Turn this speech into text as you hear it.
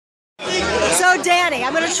So Danny,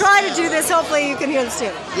 I'm going to try to do this. Hopefully you can hear this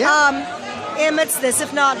too. Yeah. Imits this.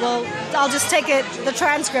 If not, I'll just take the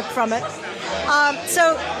transcript from it.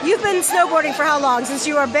 So you've been snowboarding for how long? Since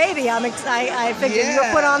you were a baby, I figured you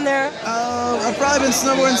were put on there. I've probably been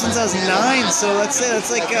snowboarding since I was 9, so let's say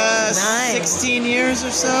that's like 16 years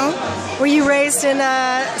or so. Were you raised in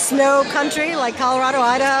snow country like Colorado,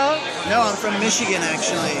 Idaho? No, I'm from Michigan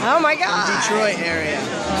actually. Oh my God. From Detroit area.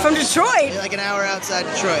 From Detroit? Like an hour outside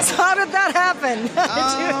Detroit. So how did that happen?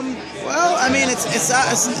 Well, I mean, it's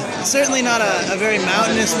certainly not a very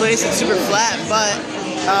mountainous place. It's super flat, but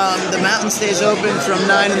the mountain stays open from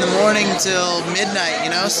 9 in the morning till midnight, you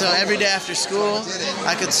know, so every day after school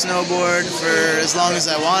I could snowboard for as long as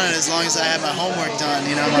I wanted, as long as I had my homework done,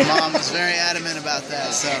 you know. My mom was very adamant about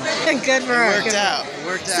that, so good for her. It worked out.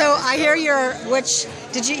 So I hear you're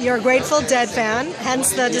a Grateful Dead fan,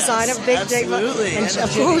 hence the design of Big Dick. Absolutely. And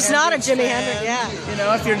who's not a Jimi Hendrix? Yeah. You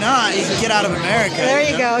know, if you're not, you can get out of America. There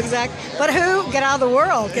you go, exactly. But who? Get out of the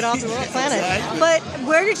world. Get off the world planet. Exactly. But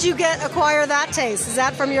where did you acquire that taste? Is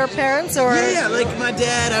that from your parents or? Yeah, like my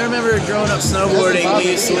dad. I remember growing up snowboarding.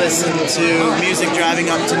 We used to listen to music driving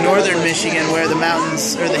up to northern Michigan, where the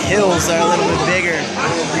mountains or the hills are a little bit bigger,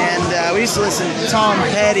 and we used to listen to Tom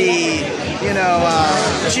Petty, you know,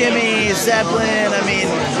 Jimmy, Zeppelin. I mean,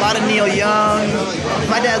 a lot of Neil Young.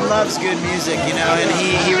 My dad loves good music, you know, and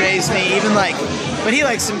he raised me even like. But he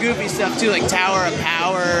likes some goofy stuff too, like Tower of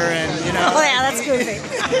Power, and you know. Oh yeah, that's goofy.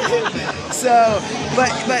 So,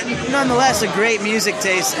 but nonetheless, a great music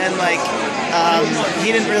taste, and like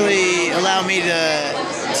he didn't really allow me to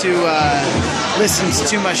listen to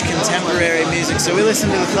too much contemporary music. So we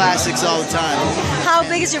listen to the classics all the time. How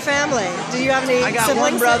big is your family? Do you have any I got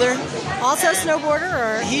siblings? one brother. Also snowboarder,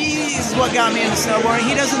 or? He's what got me into snowboarding.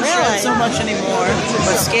 He doesn't shred so much anymore,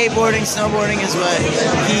 but skateboarding, snowboarding is what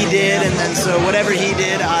he did, and then so whatever he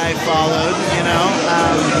did, I followed, you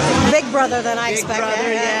know. Big brother than I expect. Big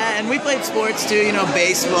brother, yeah. And we played sports too, you know,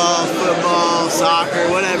 baseball, football,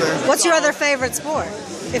 soccer, whatever. What's your other favorite sport?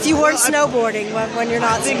 If you weren't snowboarding when you're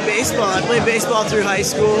not. I think baseball. I played baseball through high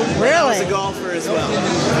school. Really? I was a golfer as well. In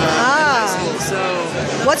high school,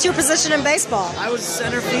 so. What's your position in baseball? I was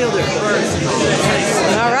center fielder.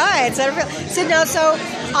 All right, center field. So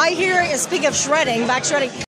I hear, speaking of shredding, back shredding.